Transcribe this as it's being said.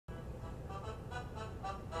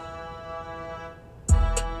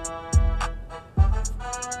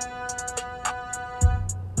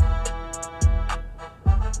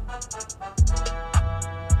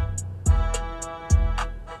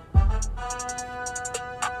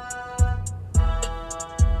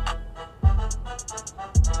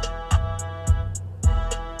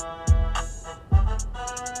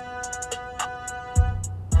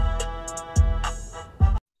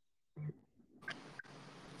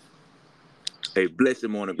Hey, blessed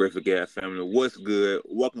morning, Grateful Gas family. What's good?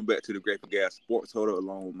 Welcome back to the Grateful Gas Sports Huddle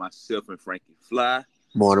along with myself and Frankie Fly.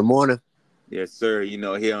 Morning, morning. Yes, sir.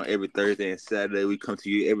 Here on every Thursday and Saturday, we come to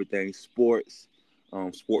you everything sports,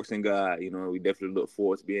 sports and God. We definitely look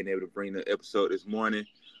forward to being able to bring the episode this morning.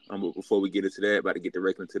 But before we get into that, about to get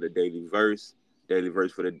directly into the daily verse. Daily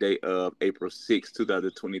verse for the day of April 6,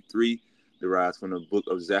 2023, derives from the book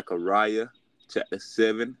of Zechariah, chapter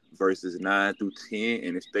 7, verses 9 through 10,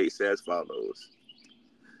 and it states as follows.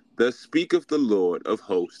 Thus speaketh the Lord of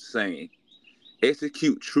hosts, saying,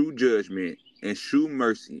 execute true judgment and shew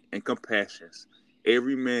mercy and compassions,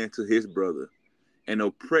 every man to his brother, and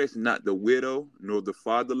oppress not the widow, nor the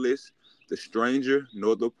fatherless, the stranger,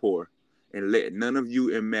 nor the poor, and let none of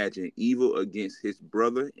you imagine evil against his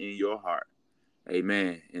brother in your heart.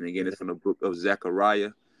 Amen. And again, it's from the book of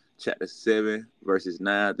Zechariah, chapter 7, verses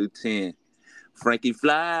 9 through 10. Frankie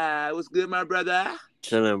Fly, what's good, my brother?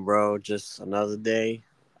 Chilling, bro. Just another day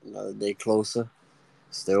closer.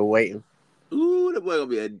 Still waiting. Ooh, that boy gonna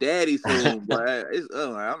be a daddy soon, boy.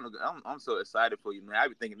 I'm so excited for you, man. I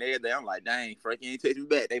be thinking every day. I'm like, dang, Frankie ain't text me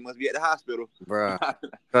back. They must be at the hospital, Bruh.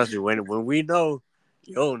 Trust me, when we know,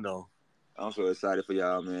 you'll know. I'm so excited for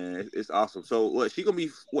y'all, man. It's awesome. So, what? She gonna be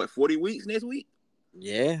 40 weeks next week?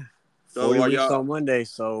 Yeah. So, 40 are weeks y'all? on Monday,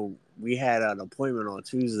 so we had an appointment on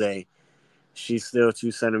Tuesday. She's still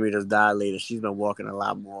 2 centimeters dilated. She's been walking a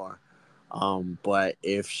lot more. But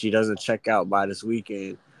if she doesn't check out by this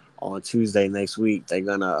weekend, on Tuesday next week, they're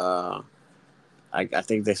gonna I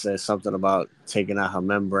think they said something about taking out her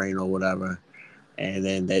membrane or whatever, and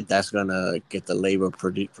then that's gonna get the labor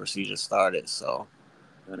procedure started. So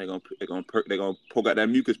And they're gonna poke out that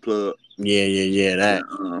mucus plug. yeah, Yeah,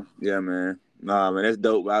 that. yeah, man. Nah, man, that's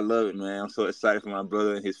dope. I love it, man. I'm so excited for my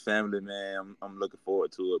brother and his family, man. I'm looking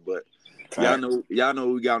forward to it. But Right. y'all know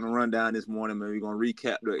we got on the rundown this morning, man. We're gonna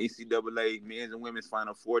recap the NCAA men's and women's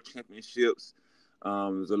Final Four championships. It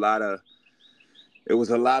was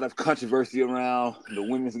a lot of controversy around the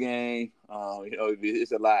women's game.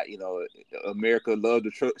 It's a lot. America loved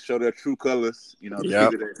to show their true colors. Things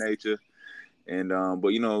Yep. of that nature. And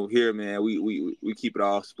but here, man, we keep it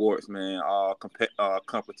all sports, man, all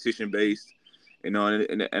competition based. And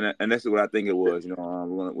that's what I think it was. We're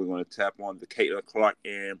gonna tap on the Caitlin Clark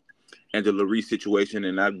and Angela Reese situation,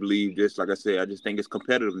 and I believe, just like I said, I just think it's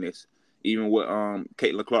competitiveness. Even what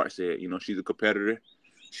Caitlin Clark said, she's a competitor.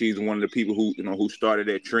 She's one of the people who started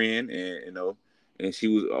that trend, and and she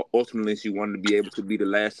was ultimately, she wanted to be able to be the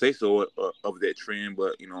last say so of that trend,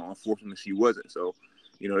 but unfortunately she wasn't. So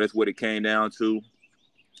that's what it came down to.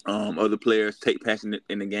 Other players take passion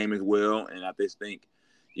in the game as well, and I just think,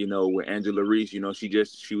 with Angela Reese, she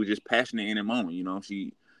was just passionate in that moment.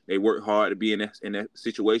 They worked hard to be in that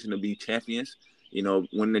situation to be champions.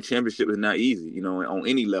 Winning the championship is not easy. On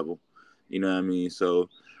any level. You know what I mean? So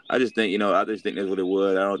I just think that's what it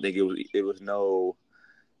was. I don't think it was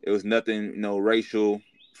nothing, racial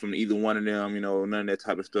from either one of them. None of that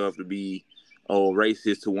type of stuff to be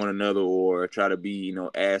racist to one another or try to be,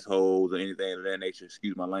 assholes or anything of that nature.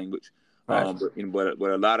 Excuse my language. Right. But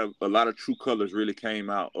a lot of true colors really came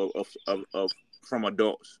out of from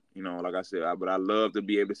adults. Like I said, but I love to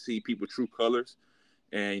be able to see people true colors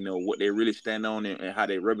and what they really stand on, and how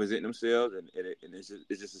they represent themselves, and it's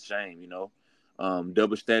just a shame.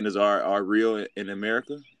 Double standards are real in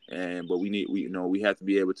America, but we have to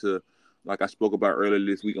be able to, like I spoke about earlier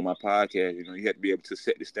this week on my podcast. You have to be able to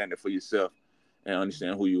set the standard for yourself and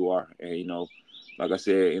understand who you are. And like I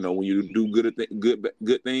said, when you do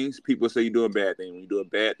good things, people say you're doing bad things. When you're doing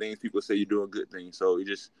bad things, people say you're doing good things. So you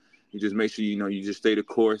just make sure you just stay the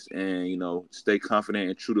course, and stay confident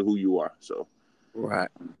and true to who you are. So Right.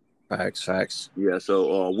 Facts. yeah.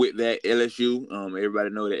 So with that, LSU, everybody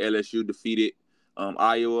know that LSU defeated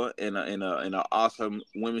Iowa in a awesome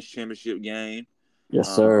women's championship game.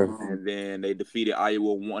 Yes, sir. And then they defeated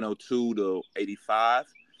Iowa 102-85.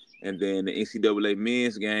 And then the NCAA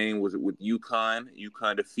men's game was with UConn.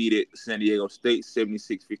 UConn defeated San Diego State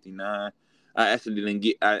 76-59. I actually didn't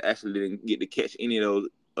get to catch any of those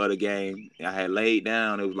other games. I had laid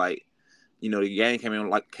down. It was like, the game came on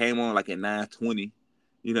like at 9:20.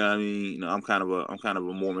 You know what I mean? I'm kind of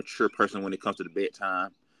a more mature person when it comes to the bedtime.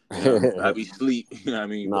 I be sleep. You know what I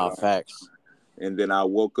mean? Nah, facts. And then I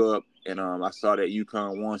woke up and I saw that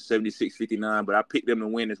UConn won 76-59, but I picked them to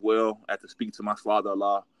win as well after speaking to my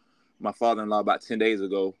father-in-law. My father-in-law about 10 days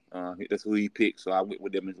ago, that's who he picked, so I went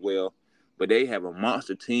with them as well. But they have a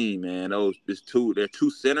monster team, man. They're two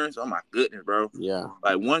centers. Oh my goodness, bro! Yeah.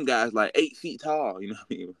 Like one guy's like 8 feet tall. You know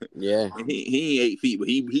what I mean? Yeah. And he ain't 8 feet, but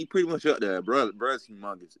he pretty much up there, bro. Bro's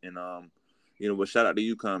humongous. And but shout out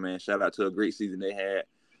to UConn, man. Shout out to a great season they had.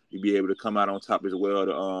 you'll be able to come out on top as well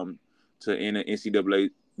to end the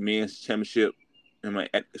NCAA men's championship. To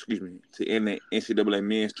end the NCAA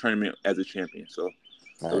men's tournament as a champion. So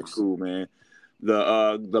it's Thanks. cool, man.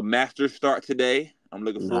 The Masters start today. I'm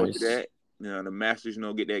looking forward to Nice. that. The Masters,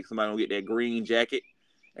 get that somebody gonna get that green jacket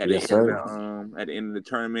at the Yes, end of sir. the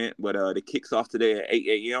tournament. But it kicks off today at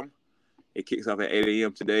 8 a.m. It kicks off at 8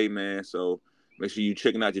 a.m. today, man. So make sure you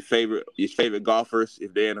checking out your favorite golfers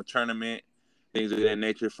if they're in a tournament, things of that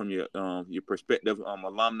nature from your prospective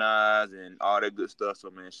alumni and all that good stuff. So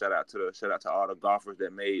man, shout out to all the golfers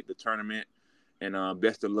that made the tournament, and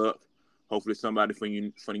best of luck. Hopefully somebody from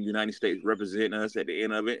the United States representing us at the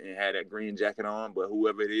end of it and had that green jacket on. But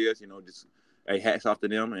whoever it is, just hey, hats off to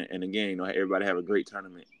them. And again, everybody have a great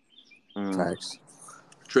tournament. Thanks.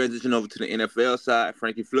 Transition over to the NFL side.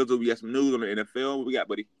 Frankie Flizzle, we got some news on the NFL. What we got,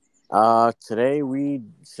 buddy? Today we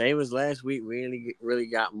same as last week. We really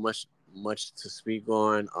got much to speak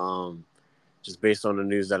on. Just based on the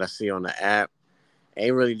news that I see on the app,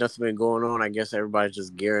 ain't really nothing been going on. I guess everybody's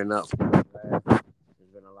just gearing up for the draft. There's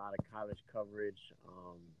been a lot of college coverage.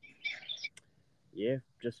 Yeah,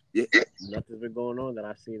 just Yeah, nothing's been going on that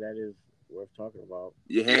I see that is worth talking about.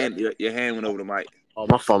 your hand went over the mic. Oh,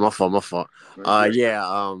 my fault. That's great.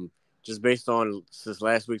 Yeah. Just based on since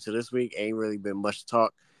last week to this week, ain't really been much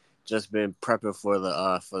talk. Just been prepping for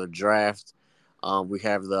the draft. We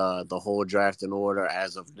have the whole draft in order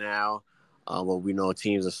as of now. But we know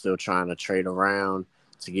teams are still trying to trade around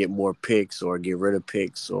to get more picks or get rid of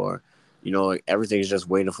picks, or everything's just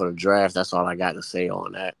waiting for the draft. That's all I got to say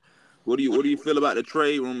on that. What do you feel about the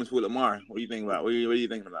trade rumors with Lamar? What do you think about? What are you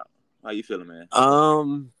thinking about? How you feeling,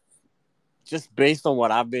 man? Just based on what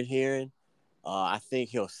I've been hearing, I think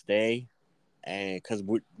he'll stay, and because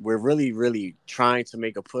we're really trying to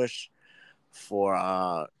make a push for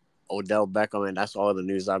Odell Beckham, and that's all the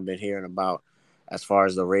news I've been hearing about as far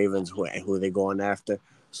as the Ravens who they going after.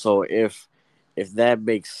 So if that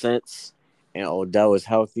makes sense and Odell is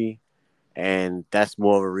healthy, and that's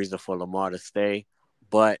more of a reason for Lamar to stay,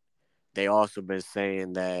 but they also been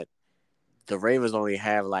saying that the Ravens only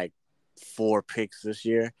have like 4 picks this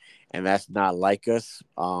year, and that's not like us.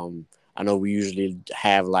 I know we usually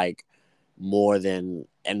have like more than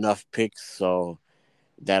enough picks, so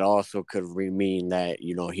that also could mean that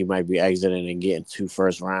he might be exiting and getting 2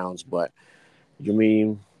 first rounds. But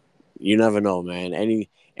you never know, man.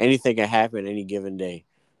 Anything can happen any given day,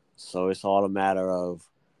 so it's all a matter of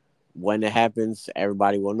when it happens.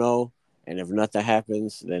 Everybody will know, and if nothing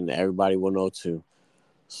happens, then everybody will know too.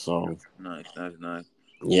 So, Nice.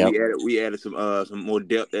 Well, yep, we added some more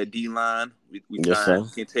depth at D line. We yes, signed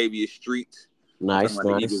sir. Kentavious Street. I'm talking Nice, about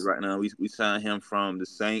the Eagles nice. right now. We signed him from the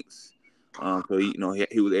Saints. So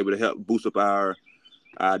he was able to help boost up our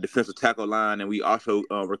defensive tackle line, and we also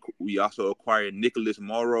acquired Nicholas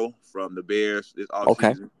Morrow from the Bears this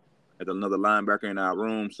Okay. offseason as another linebacker in our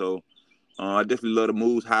room. So I definitely love the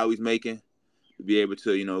moves Howie's making to be able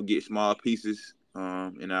to get small pieces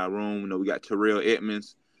in our room. We got Terrell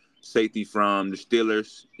Edmonds, safety from the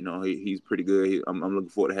Steelers. He's pretty good. I'm looking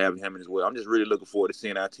forward to having him as well. I'm just really looking forward to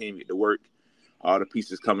seeing our team get to work, all the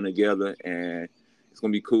pieces coming together, and it's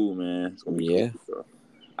gonna be cool, man. It's gonna be cool. Yeah. So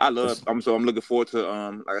I'm looking forward to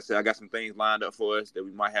like I said, I got some things lined up for us that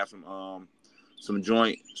we might have some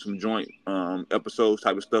joint episodes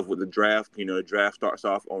type of stuff with the draft. The draft starts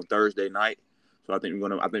off on Thursday night. So I think we're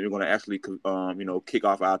gonna actually kick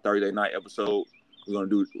off our Thursday night episode. We're gonna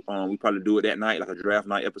do we probably do it that night, like a draft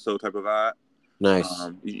night episode type of vibe. Nice.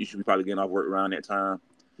 You should be probably getting off work around that time.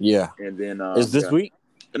 Yeah. And then Is this yeah. week?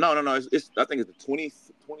 No. It's I think it's the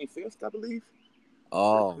 25th, I believe.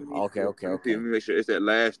 Oh, okay, 25th. okay, Let me see. okay. Let me make sure it's that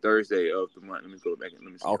last Thursday of the month. Let me go back and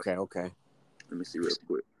let me see. Okay, okay. Let me see real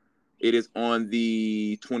quick. It is on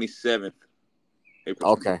the 27th,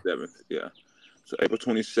 April Okay. 27th. Yeah. So April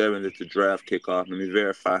 27th is the draft kickoff. Let me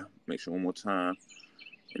verify. Make sure one more time.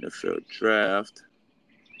 NFL draft.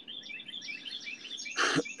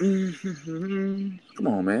 Come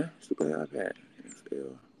on, man. Stupid iPad.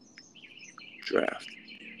 NFL draft.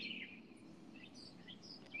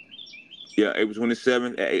 Yeah, April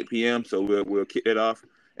 27th at 8 p.m. So we'll kick it off,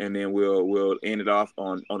 and then we'll end it off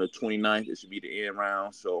on the 29th. It should be the end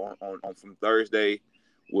round. So on from Thursday,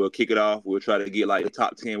 we'll kick it off. We'll try to get like the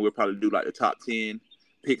top 10. We'll probably do like the top 10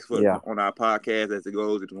 picks Yeah. on our podcast as it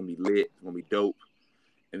goes. It's gonna be lit. It's gonna be dope.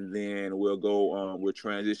 And then we'll go. We'll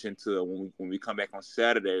transition to when we come back on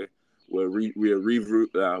Saturday. We'll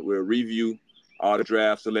review all the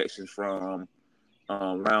draft selections from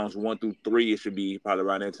rounds 1 through 3. It should be probably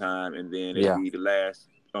around that time, and then it'll Yeah. be the last.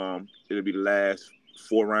 It'll be the last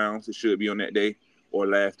 4 rounds. It should be on that day, or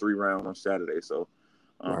last 3 rounds on Saturday. So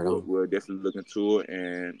Right on. We're definitely looking to it,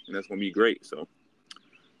 and that's going to be great. So,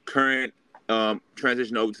 current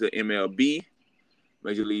transition over to the MLB,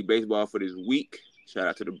 Major League Baseball for this week. Shout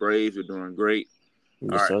out to the Braves. They're doing great. All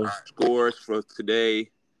Yes, right, sir. scores for today.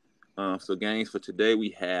 So games for today, we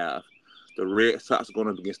have the Red Sox going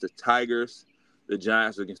up against the Tigers, the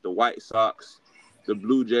Giants against the White Sox, the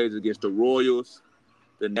Blue Jays against the Royals,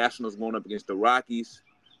 the Nationals going up against the Rockies,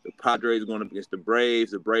 the Padres going up against the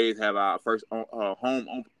Braves. The Braves have our first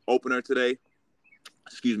home opener today.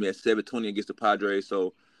 Excuse me, at 7:20 against the Padres.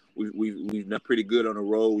 So we've done pretty good on the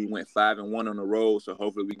road. We went 5-1 on the road. So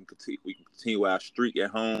hopefully we can continue our streak at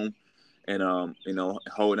home and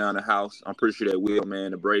hold down the house. I'm pretty sure they will,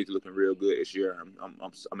 man. The Braves are looking real good this year.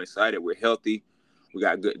 I'm excited. We're healthy. We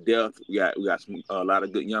got good depth. We got a lot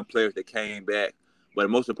of good young players that came back. But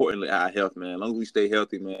most importantly, our health, man. As long as we stay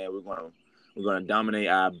healthy, man, we're gonna dominate.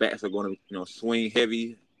 Our bats are gonna swing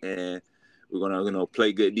heavy, and we're gonna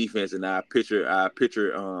play good defense. And our pitcher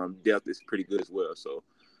depth is pretty good as well. So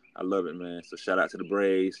I love it, man. So shout out to the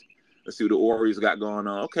Braves. Let's see what the Orioles got going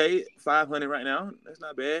on. Okay, 500 right now. That's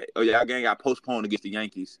not bad. Oh yeah, our game got postponed against the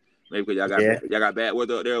Yankees. Maybe because y'all got bad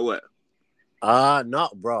weather up there or what? No,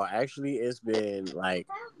 bro. Actually, it's been like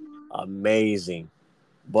amazing,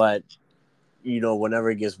 but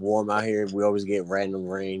whenever it gets warm out here, we always get random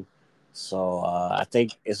rain. So I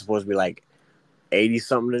think it's supposed to be like 80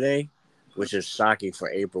 something today, which is shocking for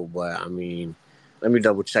April. But I mean, let me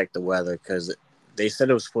double check the weather because they said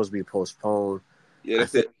it was supposed to be postponed. Yeah,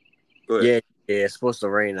 that's it. Go ahead. Yeah, it's supposed to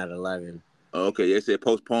rain at 11. Oh, okay, it said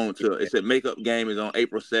postponed to. It said makeup game is on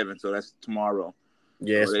April 7th, so that's tomorrow.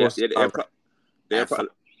 Yeah, So it's supposed to start they're at 5.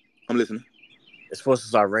 probably. I'm listening. It's supposed to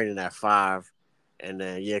start raining at 5, and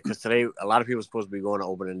then because today a lot of people are supposed to be going to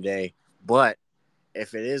opening day, but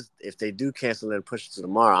if they do cancel it and push it to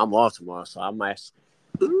tomorrow, I'm off tomorrow, so I might,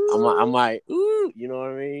 you know what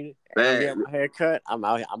I mean? And I'm Bad. getting my hair cut. I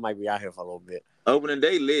might be out here for a little bit. Opening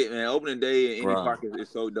day lit, man. Opening day in any Bro. park is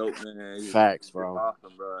so dope, man. Facts, It's bro.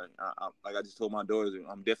 awesome, bro. Like I just told my daughters,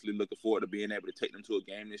 I'm definitely looking forward to being able to take them to a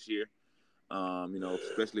game this year.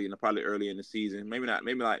 Especially probably early in the season. Maybe not.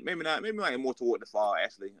 Maybe like more toward the fall.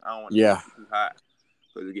 Actually, I don't want it to get too hot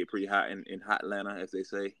because it get pretty hot in hot Atlanta, as they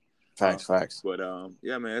say. Facts. But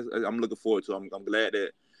yeah, man, I'm looking forward to it. I'm glad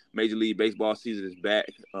that Major League Baseball season is back.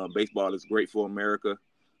 Baseball is great for America.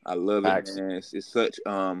 I love Facts. it, man. It's such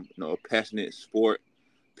a passionate sport.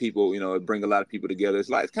 People, it bring a lot of people together. It's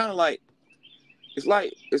kind of like it's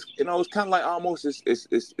kind of like almost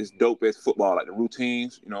it's dope as football, like the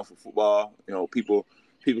routines, for football. People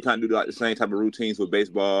kind of do like the same type of routines with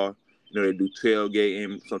baseball. They do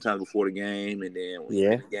tailgating sometimes before the game, and then when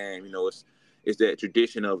you're in the game, it's that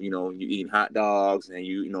tradition of you eating hot dogs and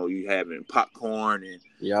you having popcorn and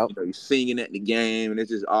you singing at the game, and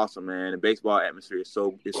it's just awesome, man. The baseball atmosphere is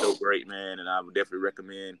so great, man, and I would definitely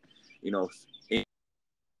recommend any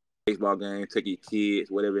baseball game, take your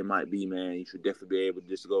kids, whatever it might be, man. You should definitely be able to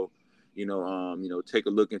just go, take a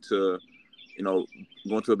look into,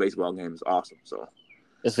 going to a baseball game is awesome. So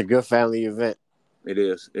it's a good family event. It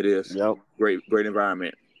is. Yep. Great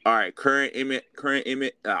environment. All right, current NBA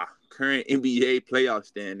playoff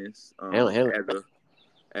standings.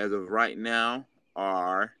 As of right now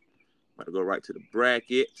are. About to go right to the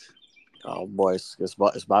bracket. Oh boy, it's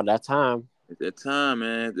about that time. It's that time,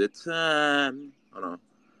 man. It's that time. Hold on.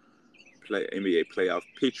 NBA playoff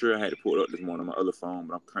picture. I had to pull it up this morning on my other phone,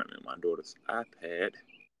 but I'm currently on my daughter's iPad.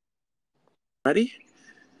 Ready?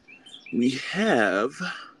 We have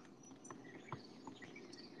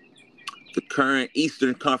the current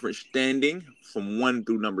Eastern Conference standing from 1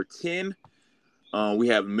 through number 10. We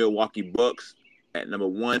have Milwaukee Bucks at number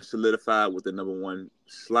 1, solidified with the number 1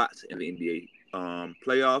 slots in the NBA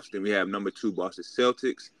playoffs. Then we have number 2, Boston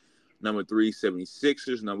Celtics. Number 3,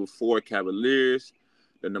 76ers. Number 4, Cavaliers.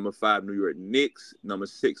 The number 5, New York Knicks. Number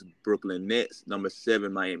 6, Brooklyn Nets. Number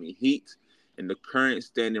 7, Miami Heat. And the current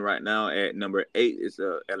standing right now at number 8 is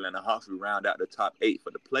Atlanta Hawks. We round out the top 8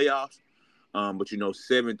 for the playoffs. But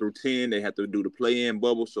 7 through 10, they have to do the play-in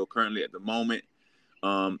bubble. So currently at the moment,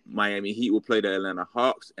 Miami Heat will play the Atlanta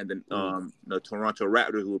Hawks, and then the Toronto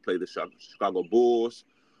Raptors will play the Chicago Bulls.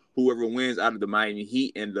 Whoever wins out of the Miami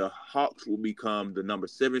Heat and the Hawks will become the number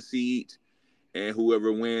 7 seed, and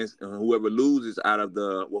whoever wins out of whoever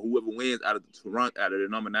wins out of the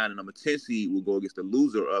number 9 and number 10 seed will go against the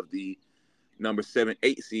loser of the number 7,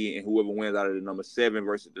 8 seed, and whoever wins out of the number 7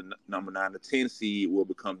 versus the number 9 to 10 seed will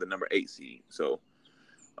become the number 8 seed. So,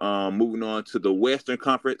 moving on to the Western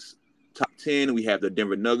Conference top 10, we have the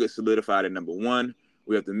Denver Nuggets solidified at number 1.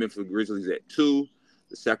 We have the Memphis Grizzlies at 2,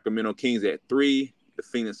 the Sacramento Kings at 3, the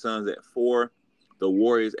Phoenix Suns at 4, the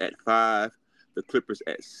Warriors at 5, the Clippers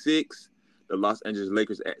at 6, the Los Angeles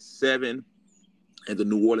Lakers at 7, and the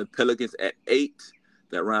New Orleans Pelicans at 8.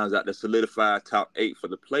 That rounds out the solidified top 8 for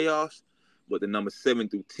the playoffs. But the number 7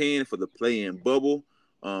 through 10 for the play-in bubble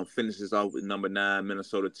finishes off with number 9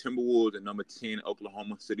 Minnesota Timberwolves and number 10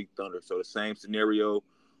 Oklahoma City Thunder. So the same scenario.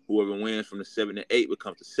 Whoever wins from the 7 to 8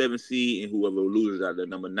 becomes the 7 seed, and whoever loses out of the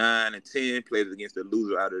number 9 and 10 plays against the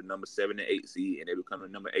loser out of the number 7 and 8 seed, and they become the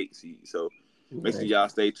number 8 seed. So make sure y'all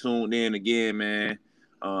stay tuned in again, man.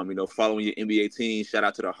 Following your NBA team. Shout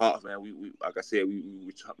out to the Hawks, man. We like I said,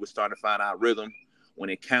 we're starting to find our rhythm when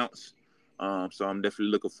it counts. So I'm definitely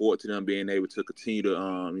looking forward to them being able to continue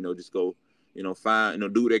to, just go,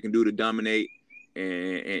 find, do what they can do to dominate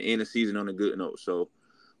and end the season on a good note. So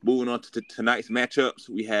moving on to tonight's matchups,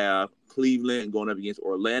 we have Cleveland going up against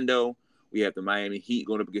Orlando. We have the Miami Heat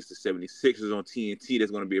going up against the 76ers on TNT. That's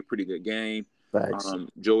going to be a pretty good game.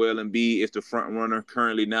 Joel Embiid is the front runner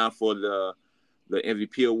currently now for the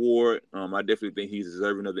MVP award. I definitely think he's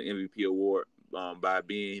deserving of the MVP award by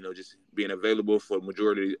being, just being available for the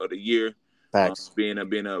majority of the year. Being a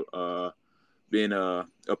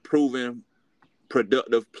proven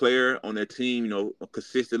productive player on their team,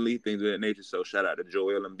 consistently, things of that nature. So shout out to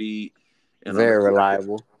Joel Embiid. And very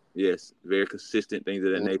reliable. Yes, very consistent, things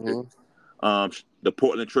of that nature. The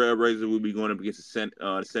Portland Trailblazers will be going up against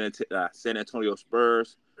the San Antonio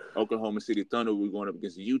Spurs. Oklahoma City Thunder will be going up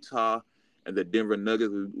against Utah. And the Denver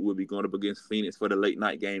Nuggets will be going up against Phoenix for the late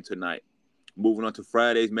night game tonight. Moving on to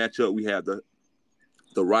Friday's matchup, we have the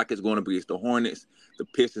Rockets going up against the Hornets. The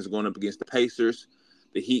Pistons going up against the Pacers.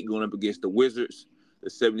 The Heat going up against the Wizards. The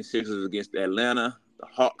 76ers against Atlanta. The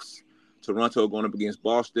Hawks. Toronto going up against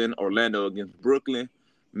Boston. Orlando against Brooklyn.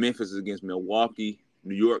 Memphis against Milwaukee.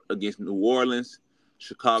 New York against New Orleans.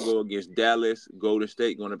 Chicago against Dallas. Golden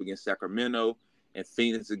State going up against Sacramento. And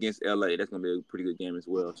Phoenix against LA. That's going to be a pretty good game as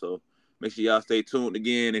well. So make sure y'all stay tuned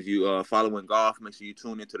again. If you following golf, make sure you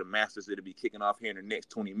tune into the Masters. It'll be kicking off here in the next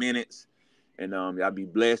 20 minutes. And y'all be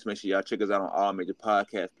blessed. Make sure y'all check us out on all major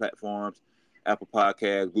podcast platforms. Apple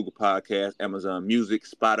Podcasts, Google Podcasts, Amazon Music,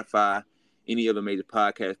 Spotify, any other major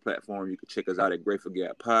podcast platform. You can check us out at Grateful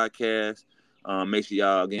Gap Podcast. Make sure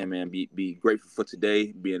y'all, again, man, be grateful for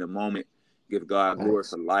today, be in the moment. Give God glory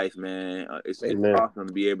for life, man. It's awesome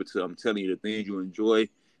to be able to, I'm telling you, the things you enjoy,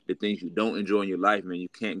 the things you don't enjoy in your life, man, you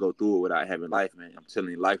can't go through it without having life, man. I'm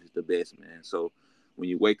telling you, life is the best, man. So when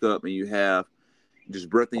you wake up and you have just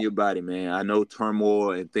breath in your body, man. I know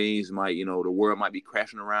turmoil and things might, the world might be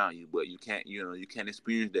crashing around you, but you can't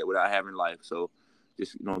experience that without having life. So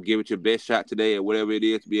just, give it your best shot today or whatever it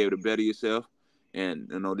is to be able to better yourself. And,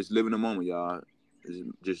 just live in the moment, y'all.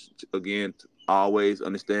 Just again, always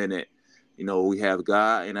understand that, we have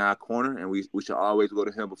God in our corner and we should always go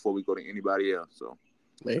to him before we go to anybody else. So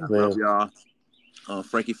I love y'all.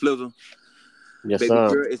 Frankie Flizzle. Yes, Baby sir.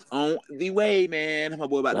 girl is on the way, man. My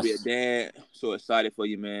boy about to be a dad. So excited for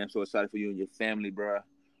you, man. So excited for you and your family, bro.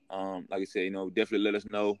 Like I said, definitely let us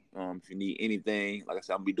know if you need anything. Like I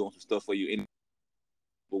said, I'm gonna be doing some stuff for you in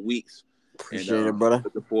weeks. Appreciate it, brother.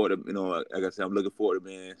 Looking forward to, like I said, I'm looking forward to,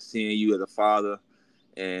 man, seeing you as a father,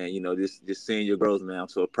 and just seeing your growth, man. I'm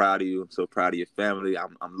so proud of you. I'm so proud of your family.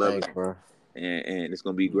 I'm loving it, bro. And it's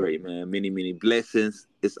gonna be great, man. Many, many blessings.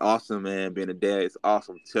 It's awesome, man. Being a dad, it's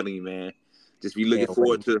awesome. I'm telling you, man. Just be looking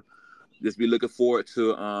forward to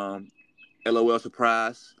LOL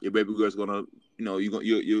surprise. Your baby girl's gonna,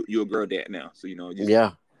 you're a girl dad now. So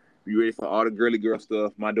be ready for all the girly girl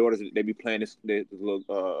stuff. My daughters, they be playing this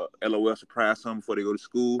little LOL surprise song before they go to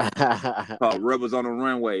school. Called Rebels on the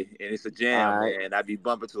Runway, and it's a jam, man. I be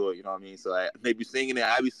bumping to it, you know what I mean? So they be singing it,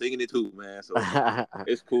 I be singing it too, man. So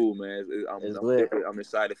it's cool, man. I'm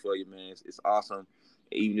excited for you, man. It's awesome.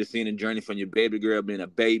 Even just seeing the journey from your baby girl being a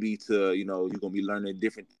baby to, you're gonna be learning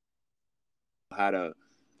different how to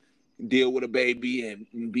deal with a baby and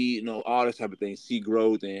be, all this type of things, see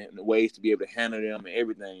growth and ways to be able to handle them and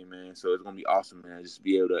everything, man. So it's gonna be awesome, man. Just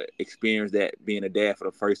be able to experience that being a dad for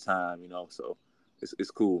the first time, So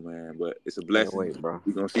it's cool, man. But it's a blessing. Bro.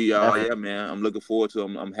 We're gonna see y'all, yeah, man. I'm looking forward to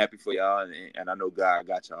them. I'm happy for y'all, and I know God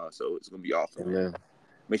got y'all, so it's gonna be awesome, man.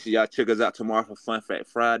 Make sure y'all check us out tomorrow for Fun Fact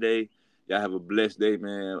Friday. Y'all have a blessed day,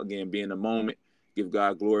 man. Again, be in the moment. Give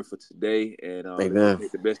God glory for today. And let's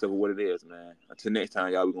make the best of what it is, man. Until next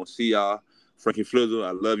time, y'all, we're going to see y'all. Frankie Flizzle,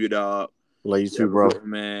 I love you, dog. Love you too, bro.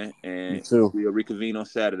 Man. And you too. We'll reconvene on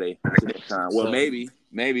Saturday. Until next time. Well, maybe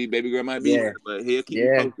baby girl might be here, but he'll keep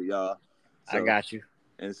you posted, y'all. So, I got you.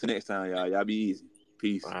 And until next time, y'all be easy.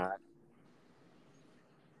 Peace. All right.